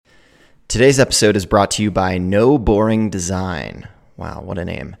Today's episode is brought to you by No Boring Design. Wow, what a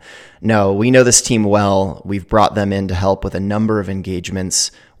name. No, we know this team well. We've brought them in to help with a number of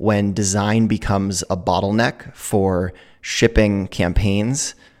engagements when design becomes a bottleneck for shipping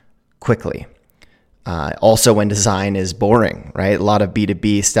campaigns quickly. Also when design is boring, right? A lot of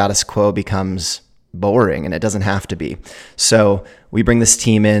B2B status quo becomes boring and it doesn't have to be. So we bring this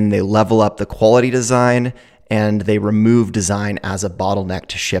team in, they level up the quality design, and they remove design as a bottleneck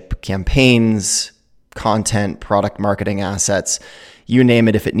to ship campaigns, content, product marketing assets. You name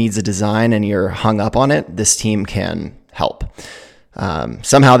it, if it needs a design and you're hung up on it, this team can help.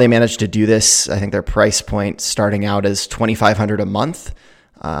 Somehow they managed to do this. I think their price point starting out is $2,500 a month.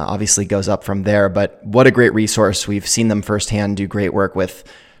 Obviously goes up from there, but what a great resource. We've seen them firsthand do great work with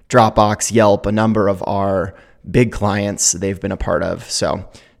Dropbox, Yelp, a number of our big clients they've been a part of. So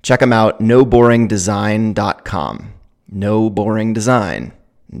check them out, noboringdesign.com.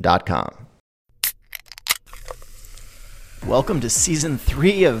 Noboringdesign.com. Welcome to Season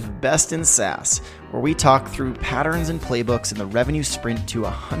 3 of Best in SaaS, where we talk through patterns and playbooks in the revenue sprint to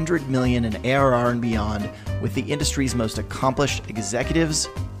 $100 million in ARR and beyond with the industry's most accomplished executives,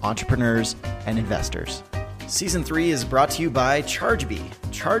 entrepreneurs, and investors. Season 3 is brought to you by Chargebee.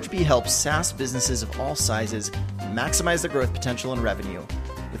 Chargebee helps SaaS businesses of all sizes maximize their growth potential and revenue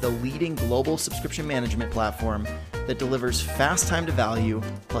with a leading global subscription management platform that delivers fast time to value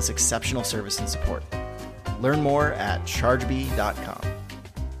plus exceptional service and support. Learn more at chargebee.com.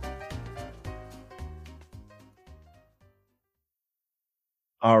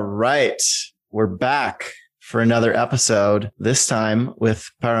 All right, we're back for another episode, this time with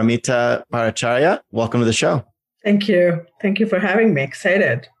Paramita Bhattacharya. Welcome to the show. Thank you. Thank you for having me.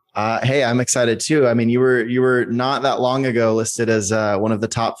 Excited. Hey, I'm excited too. I mean, you were not that long ago listed as one of the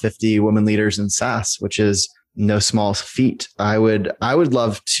top 50 women leaders in SaaS, which is no small feat. I would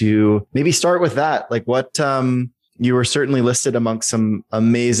love to maybe start with that. Like what, you were certainly listed amongst some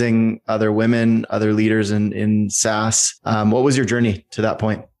amazing other women, other leaders in SaaS. What was your journey to that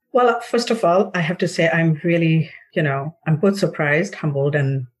point? Well, first of all, I have to say I'm really, I'm both surprised, humbled,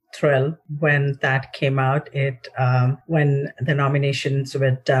 and thrilled when that came out. When the nominations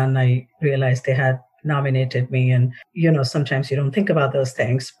were done, I realized they had nominated me, and sometimes you don't think about those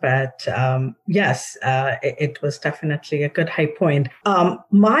things, but yes, it was definitely a good high point.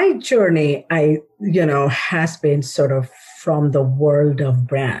 My journey, has been sort of from the world of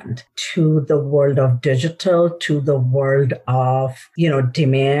brand to the world of digital to the world of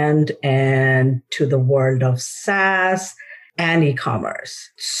demand and to the world of SaaS and e-commerce.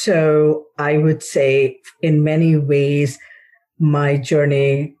 So I would say in many ways, my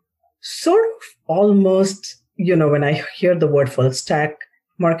journey sort of almost, when I hear the word full stack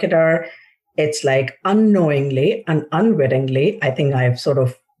marketer, it's like unknowingly and unwittingly, I think I've sort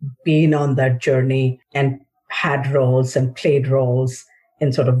of been on that journey and had roles and played roles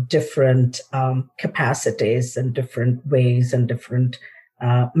in sort of different capacities and different ways and different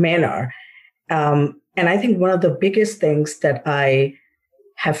manner. And I think one of the biggest things that I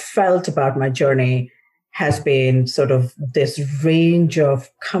have felt about my journey has been sort of this range of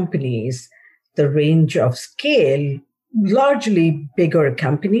companies, the range of scale, largely bigger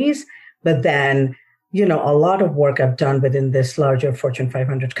companies, but then, a lot of work I've done within this larger Fortune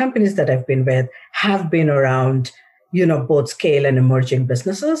 500 companies that I've been with have been around, both scale and emerging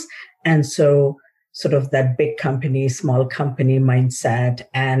businesses. And so sort of that big company, small company mindset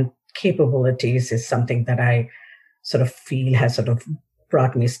and capabilities is something that I sort of feel has sort of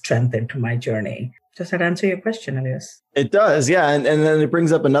brought me strength into my journey. Does that answer your question, Elias? It does, yeah. And then it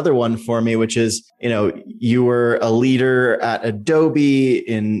brings up another one for me, which is, you were a leader at Adobe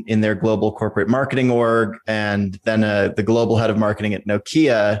in their global corporate marketing org, and then the global head of marketing at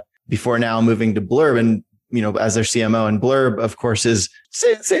Nokia before now moving to Blurb and, as their CMO. And Blurb, of course, say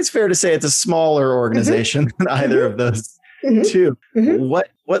it's fair to say it's a smaller organization than either of those two.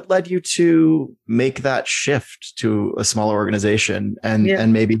 What led you to make that shift to a smaller organization? And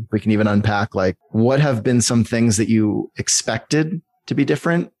maybe we can even unpack like what have been some things that you expected to be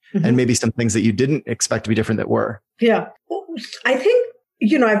different and maybe some things that you didn't expect to be different that were. Yeah. I think,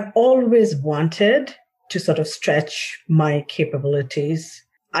 I've always wanted to sort of stretch my capabilities.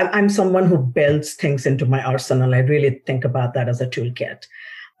 I'm someone who builds things into my arsenal. I really think about that as a toolkit.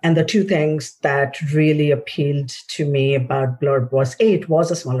 And the two things that really appealed to me about Blurb was, it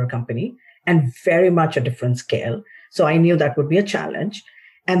was a smaller company and very much a different scale. So I knew that would be a challenge.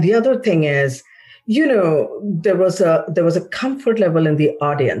 And the other thing is, there was a comfort level in the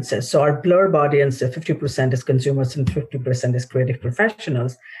audiences. So our Blurb audience, 50% is consumers and 50% is creative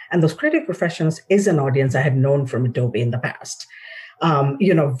professionals. And those creative professionals is an audience I had known from Adobe in the past.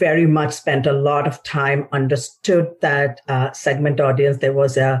 very much spent a lot of time, understood that segment audience. There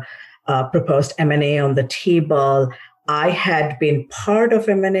was a proposed M&A on the table. I had been part of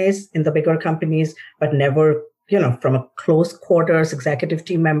M&As in the bigger companies, but never, from a close quarters executive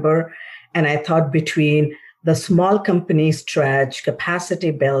team member. And I thought between the small company stretch,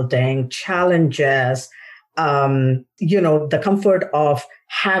 capacity building, challenges, the comfort of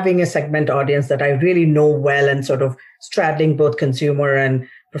having a segment audience that I really know well and sort of straddling both consumer and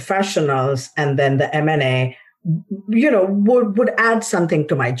professionals, and then the M&A, would add something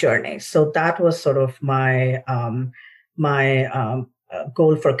to my journey. So that was sort of my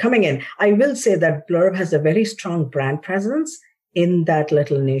goal for coming in. I will say that Blurb has a very strong brand presence in that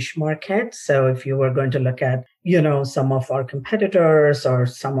little niche market. So if you were going to look at, some of our competitors or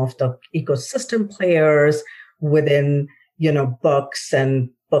some of the ecosystem players within, books and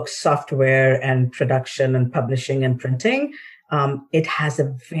book software and production and publishing and printing, it has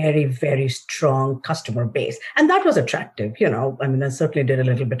a very, very strong customer base. And that was attractive. I certainly did a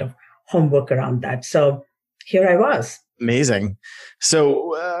little bit of homework around that. So here I was. Amazing.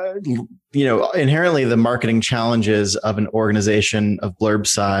 So, inherently the marketing challenges of an organization of Blurb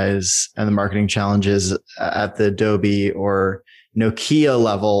size and the marketing challenges at the Adobe or Nokia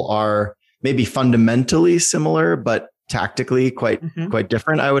level are maybe fundamentally similar, but tactically quite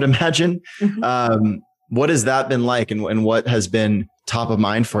different, I would imagine. Mm-hmm. What has that been like, and what has been top of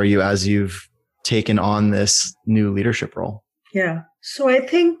mind for you as you've taken on this new leadership role? Yeah. So I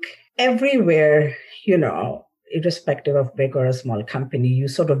think everywhere, irrespective of big or a small company, you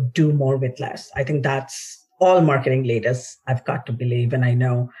sort of do more with less. I think that's all marketing leaders, I've got to believe, and I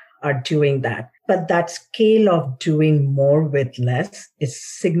know, are doing that. But that scale of doing more with less is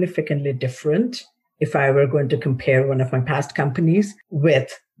significantly different if I were going to compare one of my past companies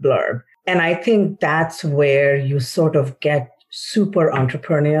with Blurb. And I think that's where you sort of get super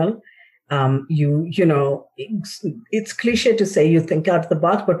entrepreneurial. It's cliche to say you think out of the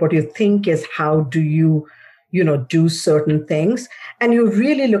box, but what you think is how do you do certain things. And you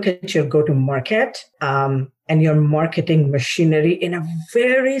really look at your go-to-market and your marketing machinery in a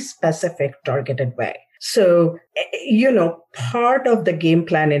very specific, targeted way. So, part of the game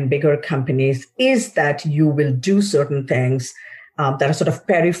plan in bigger companies is that you will do certain things that are sort of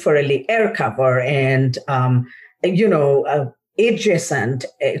peripherally air cover and, adjacent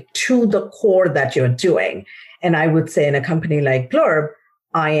to the core that you're doing. And I would say in a company like Blurb,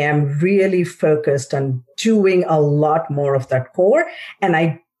 I am really focused on doing a lot more of that core. And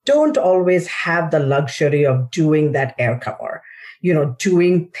I don't always have the luxury of doing that air cover,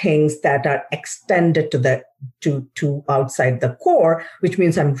 doing things that are extended to outside the core, which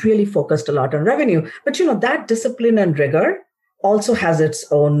means I'm really focused a lot on revenue. But, that discipline and rigor also has its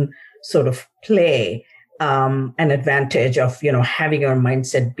own sort of play, an advantage of, having your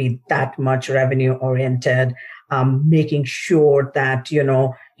mindset be that much revenue oriented, making sure that,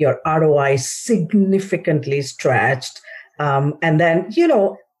 your ROI is significantly stretched. And then,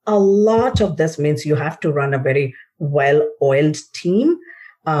 a lot of this means you have to run a very well-oiled team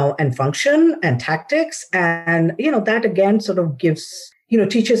and function and tactics. And, that again sort of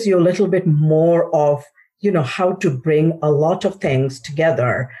teaches you a little bit more of, how to bring a lot of things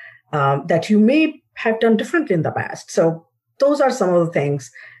together that you may have done differently in the past. So those are some of the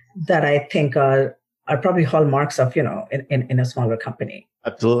things that I think are probably hallmarks of, in a smaller company.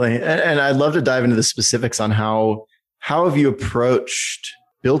 Absolutely. And I'd love to dive into the specifics on how have you approached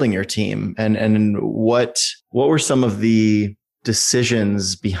building your team and what were some of the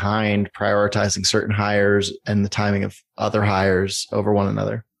decisions behind prioritizing certain hires and the timing of other hires over one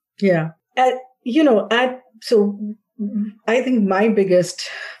another? Yeah. So I think my biggest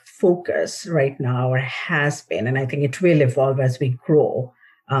focus right now has been, and I think it will evolve as we grow,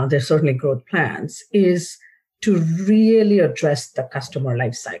 there's certainly growth plans, is to really address the customer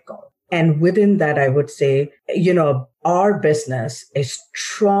life cycle. And within that, I would say, our business is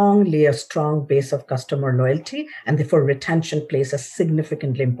a strong base of customer loyalty, and therefore retention plays a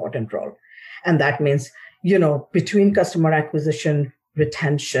significantly important role. And that means, between customer acquisition,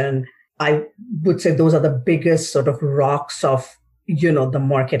 retention, I would say those are the biggest sort of rocks of, the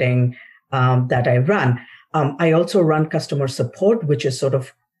marketing that I run. I also run customer support, which is sort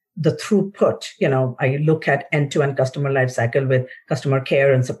of the throughput. I look at end-to-end customer lifecycle with customer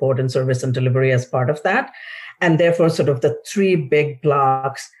care and support and service and delivery as part of that. And therefore, sort of the three big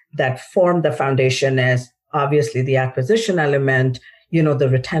blocks that form the foundation is obviously the acquisition element. The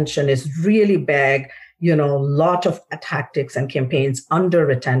retention is really big. Lot of tactics and campaigns under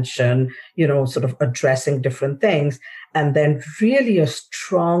retention, sort of addressing different things. And then really a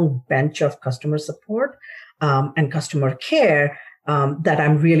strong bench of customer support and customer care that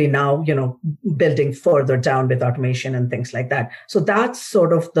I'm really now, building further down with automation and things like that. So that's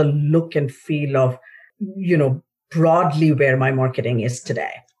sort of the look and feel of, broadly where my marketing is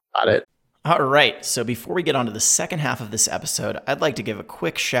today. Got it. All right. So before we get on to the second half of this episode, I'd like to give a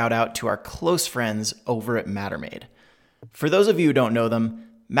quick shout out to our close friends over at Mattermade. For those of you who don't know them,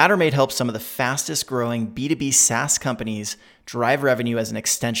 Mattermade helps some of the fastest growing B2B SaaS companies drive revenue as an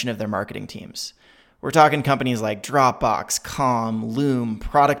extension of their marketing teams. We're talking companies like Dropbox, Calm, Loom,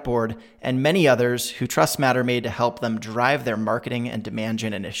 Product Board, and many others who trust Mattermade to help them drive their marketing and demand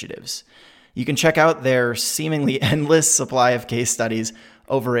gen initiatives. You can check out their seemingly endless supply of case studies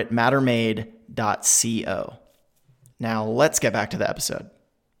over at mattermade.co. Now let's get back to the episode.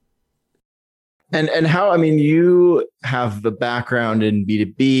 And how, you have the background in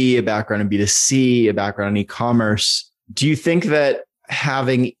B2B, a background in B2C, a background in e-commerce. Do you think that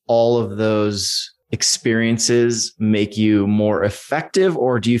having all of those experiences make you more effective,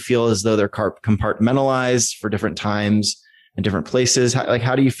 or do you feel as though they're compartmentalized for different times and different places?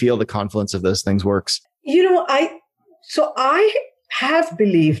 How do you feel the confluence of those things works? I have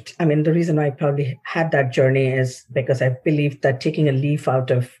believed, the reason I probably had that journey is because I believed that taking a leaf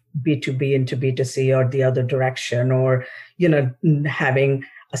out of B2B into B2C or the other direction, or, having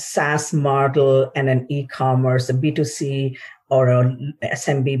a SaaS model and an e-commerce, a B2C or a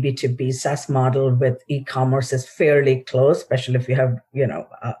SMB B2B SaaS model with e-commerce is fairly close, especially if you have,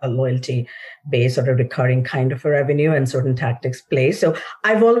 a loyalty base or a recurring kind of a revenue and certain tactics play. So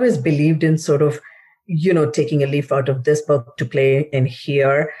I've always believed in sort of, taking a leaf out of this book to play in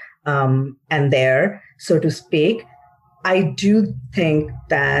here and there, so to speak. I do think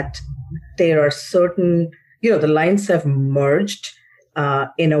that there are certain, the lines have merged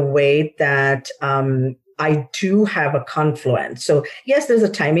in a way that I do have a confluence. So yes, there's a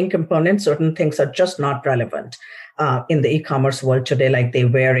timing component. Certain things are just not relevant in the e-commerce world today, like they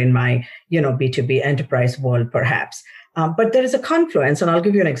were in my, B2B enterprise world, perhaps. But there is a confluence, and I'll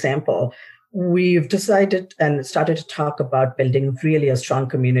give you an example. We've decided and started to talk about building really a strong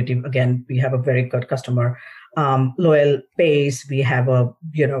community. Again, we have a very good customer loyal base. We have a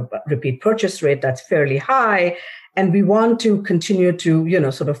repeat purchase rate that's fairly high, and we want to continue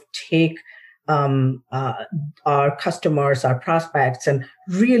to sort of take our customers, our prospects, and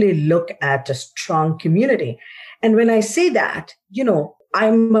really look at a strong community. And when I say that,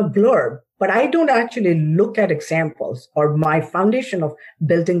 I'm a blurb, but I don't actually look at examples, or my foundation of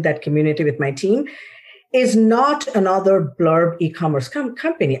building that community with my team is not another blurb e-commerce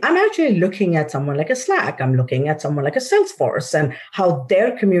company. I'm actually looking at someone like a Slack. I'm looking at someone like a Salesforce and how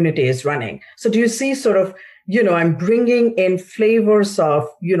their community is running. So do you see sort of, I'm bringing in flavors of,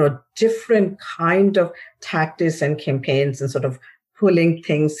 different kind of tactics and campaigns and sort of pulling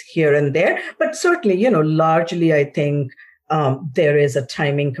things here and there. But certainly, largely, I think there is a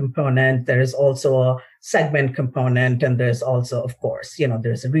timing component. There is also a segment component. And there's also, of course,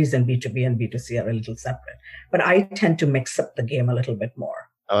 there's a reason B2B and B2C are a little separate. But I tend to mix up the game a little bit more.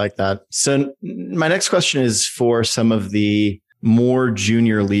 I like that. So my next question is for some of the more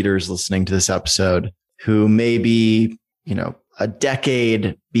junior leaders listening to this episode who may be, a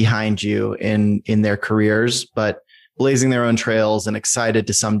decade behind you in their careers, but blazing their own trails and excited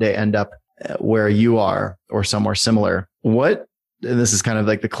to someday end up where you are or somewhere similar. And this is kind of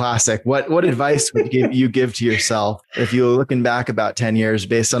like the classic, what advice would you give to yourself if you were looking back about 10 years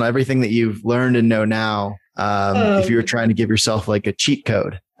based on everything that you've learned and know now, if you were trying to give yourself like a cheat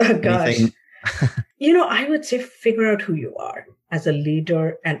code? Oh, gosh. I would say figure out who you are as a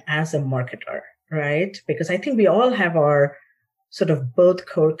leader and as a marketer, right? Because I think we all have our sort of both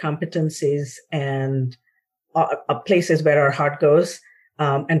core competencies and places where our heart goes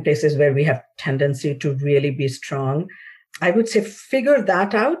and places where we have tendency to really be strong. I would say figure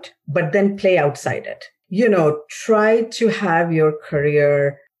that out, but then play outside it. Try to have your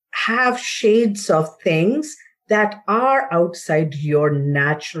career have shades of things that are outside your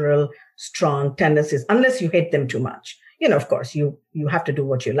natural strong tendencies, unless you hate them too much. Of course, you have to do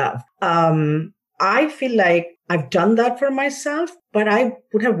what you love. I feel like I've done that for myself, but I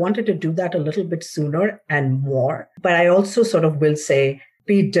would have wanted to do that a little bit sooner and more. But I also sort of will say,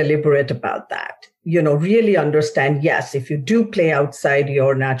 be deliberate about that. Really understand, yes, if you do play outside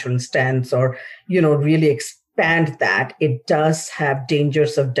your natural stance or, really expand that, it does have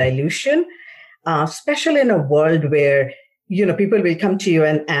dangers of dilution, especially in a world where, people will come to you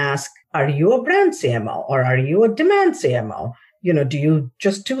and ask, are you a brand CMO or are you a demand CMO? Do you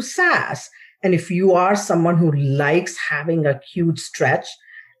just do SaaS? And if you are someone who likes having a huge stretch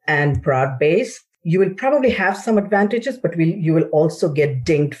and broad base, you will probably have some advantages, but you will also get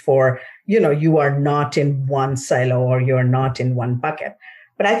dinged for, you are not in one silo or you're not in one bucket.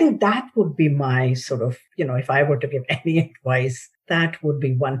 But I think that would be my sort of, if I were to give any advice, that would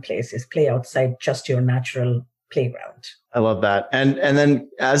be one place, is play outside just your natural playground. I love that. And then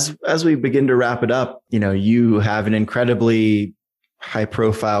as we begin to wrap it up, you have an incredibly high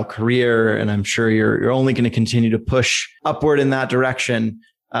profile career, and I'm sure you're only going to continue to push upward in that direction.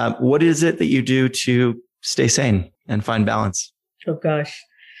 What is it that you do to stay sane and find balance? Oh gosh.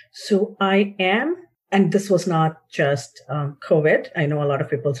 So I am, and this was not just COVID. I know a lot of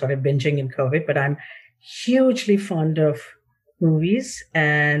people started binging in COVID, but I'm hugely fond of movies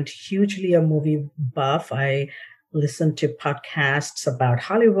and hugely a movie buff. I listen to podcasts about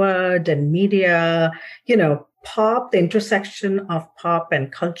Hollywood and media, pop, the intersection of pop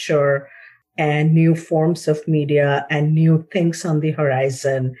and culture and new forms of media and new things on the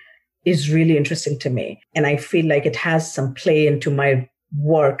horizon is really interesting to me. And I feel like it has some play into my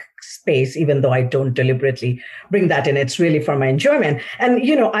work space, even though I don't deliberately bring that in. It's really for my enjoyment. And,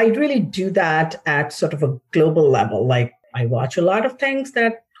 I really do that at sort of a global level. Like I watch a lot of things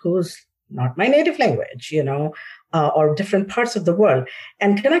who's not my native language, or different parts of the world.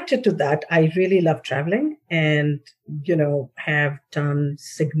 And connected to that, I really love traveling and, have done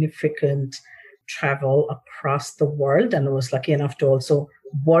significant travel across the world and was lucky enough to also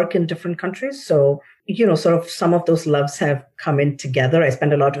work in different countries. So, sort of some of those loves have come in together. I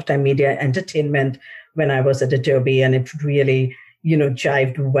spent a lot of time media entertainment when I was at Adobe, and it really,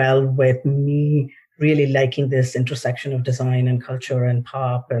 jived well with me really liking this intersection of design and culture and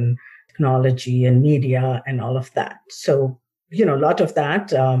pop and technology and media and all of that. So, a lot of that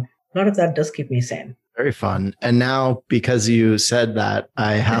does keep me sane. Very fun. And now, because you said that,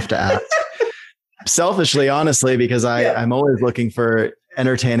 I have to ask selfishly, honestly, because I'm always looking for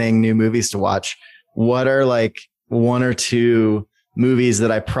entertaining new movies to watch. What are like one or two movies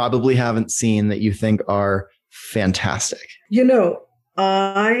that I probably haven't seen that you think are fantastic?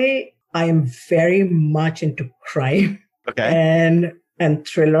 I am very much into crime. Okay. And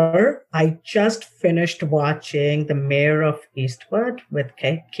thriller. I just finished watching The Mayor of Eastwood with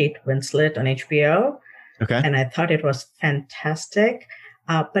Kate Winslet on HBO. Okay. And I thought it was fantastic.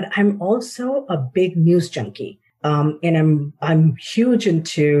 But I'm also a big news junkie. And I'm huge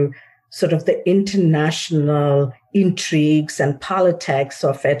into sort of the international intrigues and politics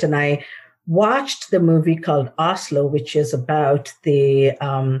of it. And I watched the movie called Oslo, which is about the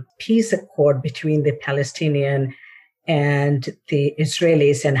peace accord between the Palestinian and the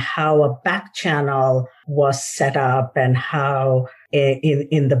Israelis, and how a back channel was set up, and how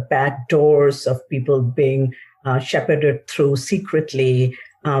in the back doors of people being shepherded through secretly,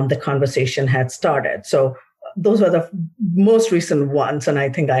 the conversation had started. So those were the most recent ones. And I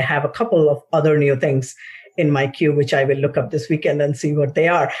think I have a couple of other new things in my queue, which I will look up this weekend and see what they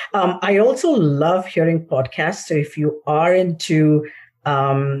are. I also love hearing podcasts. So if you are into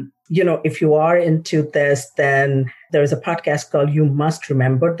this, then there is a podcast called You Must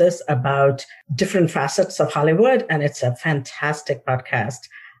Remember This about different facets of Hollywood. And it's a fantastic podcast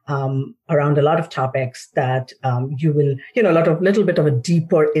around a lot of topics that you will, little bit of a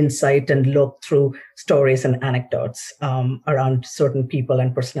deeper insight and look through stories and anecdotes around certain people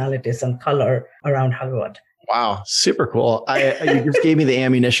and personalities and color around Hollywood. Wow. Super cool. You just gave me the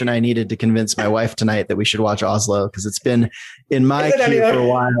ammunition I needed to convince my wife tonight that we should watch Oslo, because it's been in my queue for a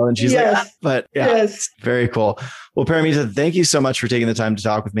while. And she's yes. Very cool. Well, Paramita, thank you so much for taking the time to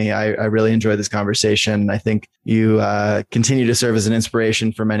talk with me. I really enjoyed this conversation. I think you continue to serve as an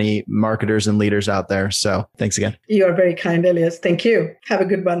inspiration for many marketers and leaders out there. So thanks again. You are very kind, Elias. Thank you. Have a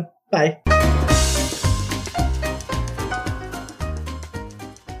good one. Bye.